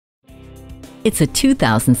It's a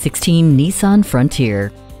 2016 Nissan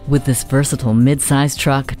Frontier. With this versatile mid-size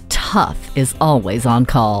truck, tough is always on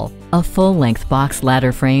call. A full-length box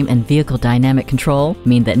ladder frame and vehicle dynamic control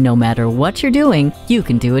mean that no matter what you're doing, you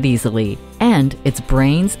can do it easily. And its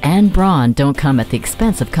brains and brawn don't come at the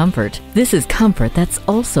expense of comfort. This is comfort that's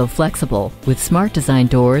also flexible, with smart design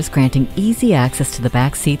doors granting easy access to the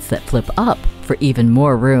back seats that flip up for even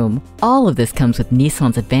more room. All of this comes with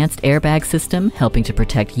Nissan's advanced airbag system, helping to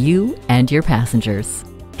protect you and your passengers.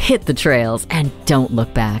 Hit the trails and don't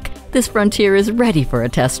look back. This Frontier is ready for a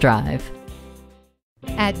test drive.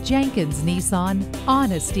 At Jenkins Nissan,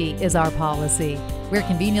 honesty is our policy. We're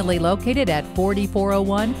conveniently located at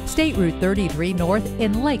 4401 State Route 33 North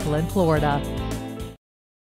in Lakeland, Florida.